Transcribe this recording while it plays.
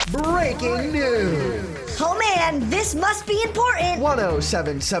Breaking news. Oh man, this must be important.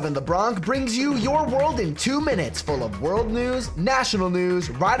 1077 The Bronc brings you your world in 2 minutes, full of world news, national news,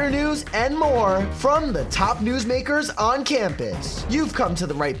 rider news, and more from the top newsmakers on campus. You've come to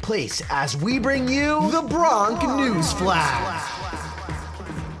the right place as we bring you the Bronc News Flash.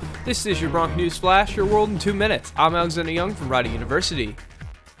 This is your Bronc News Flash, your world in 2 minutes. I'm Alexander Junge from Rider University.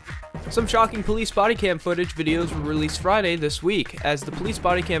 Some shocking police body cam footage videos were released Friday this week, as the police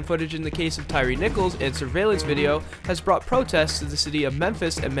body cam footage in the case of Tyree Nichols and surveillance video has brought protests to the city of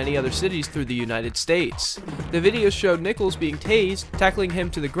Memphis and many other cities through the United States. The videos showed Nichols being tased, tackling him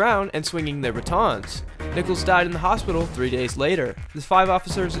to the ground, and swinging their batons. Nichols died in the hospital 3 days later. The 5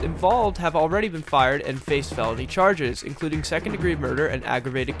 officers involved have already been fired and face felony charges, including second-degree murder and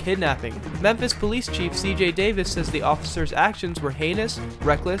aggravated kidnapping. Memphis Police Chief C.J. Davis says the officers' actions were heinous,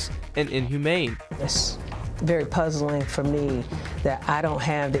 reckless, and inhumane. It's very puzzling for me that I don't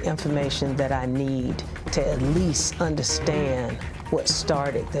have the information that I need to at least understand what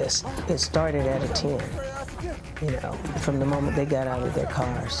started this. It started at a 10, from the moment they got out of their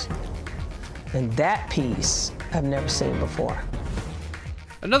cars. And that piece I've never seen before.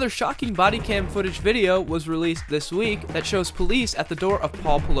 Another shocking body cam footage video was released this week that shows police at the door of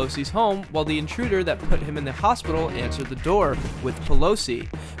Paul Pelosi's home while the intruder that put him in the hospital answered the door with Pelosi.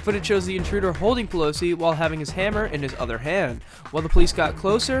 Footage shows the intruder holding Pelosi while having his hammer in his other hand. While the police got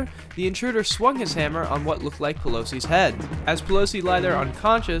closer, the intruder swung his hammer on what looked like Pelosi's head. As Pelosi lay there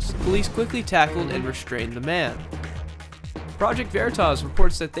unconscious, police quickly tackled and restrained the man. Project Veritas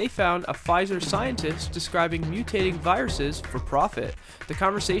reports that they found a Pfizer scientist describing mutating viruses for profit. The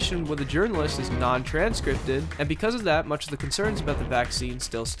conversation with a journalist is non-transcripted, and because of that, much of the concerns about the vaccine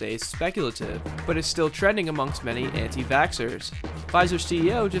still stays speculative, but is still trending amongst many anti-vaxxers. Pfizer's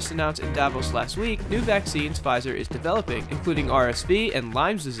CEO just announced in Davos last week new vaccines Pfizer is developing, including RSV and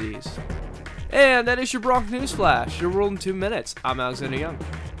Lyme's disease. And that is your Bronc News Flash, your world in 2 minutes. I'm Alexander Junge.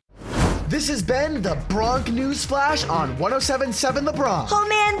 This has been the Bronc News Flash on 1077 The Bronc. Oh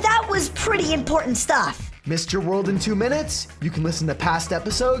man, that was pretty important stuff. Missed your world in 2 minutes? You can listen to past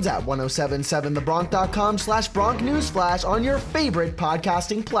episodes at 1077thebronc.com/Bronc News Flash on your favorite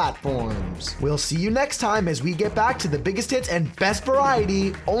podcasting platforms. We'll see you next time as we get back to the biggest hits and best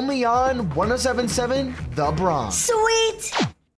variety only on 1077 The Bronc. Sweet.